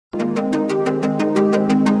Much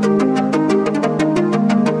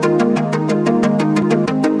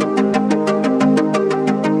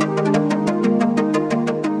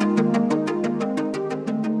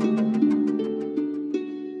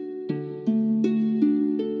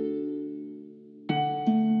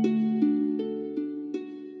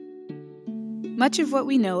of what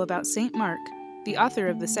we know about St. Mark, the author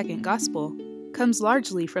of the second Gospel, comes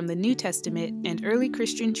largely from the New Testament and early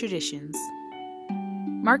Christian traditions.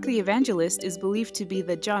 Mark the Evangelist is believed to be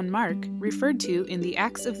the John Mark referred to in the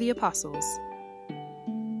Acts of the Apostles.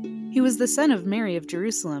 He was the son of Mary of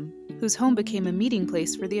Jerusalem, whose home became a meeting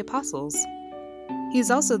place for the apostles. He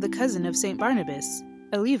is also the cousin of St. Barnabas,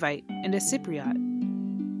 a Levite and a Cypriot.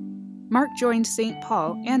 Mark joined St.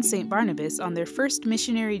 Paul and St. Barnabas on their first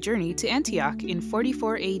missionary journey to Antioch in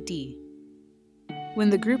 44 AD.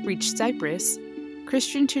 When the group reached Cyprus,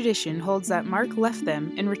 Christian tradition holds that Mark left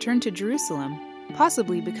them and returned to Jerusalem,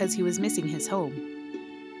 possibly because he was missing his home.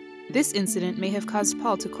 This incident may have caused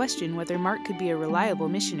Paul to question whether Mark could be a reliable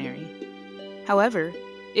missionary. However,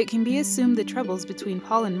 it can be assumed the troubles between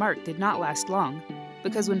Paul and Mark did not last long,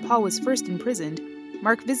 because when Paul was first imprisoned,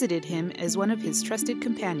 Mark visited him as one of his trusted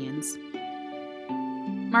companions.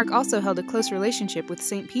 Mark also held a close relationship with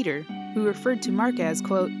St. Peter, who referred to Mark as,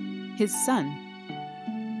 quote, his son.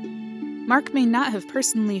 Mark may not have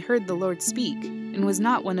personally heard the Lord speak, and was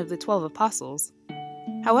not one of the 12 apostles.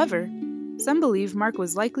 However, some believe Mark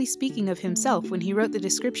was likely speaking of himself when he wrote the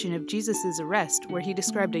description of Jesus' arrest, where he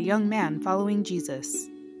described a young man following Jesus.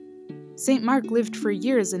 St. Mark lived for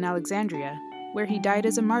years in Alexandria, where he died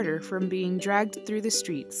as a martyr from being dragged through the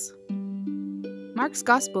streets. Mark's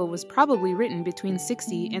Gospel was probably written between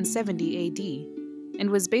 60 and 70 AD, and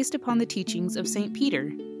was based upon the teachings of St.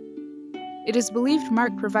 Peter. It is believed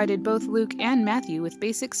Mark provided both Luke and Matthew with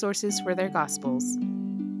basic sources for their Gospels.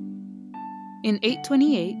 In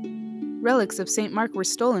 828, relics of St. Mark were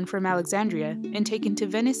stolen from Alexandria and taken to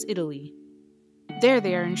Venice, Italy. There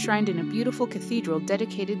they are enshrined in a beautiful cathedral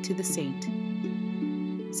dedicated to the saint.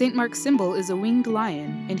 St. Mark's symbol is a winged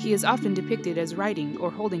lion, and he is often depicted as riding or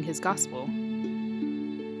holding his gospel.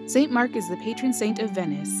 St. Mark is the patron saint of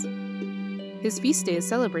Venice. His feast day is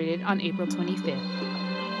celebrated on April 25th.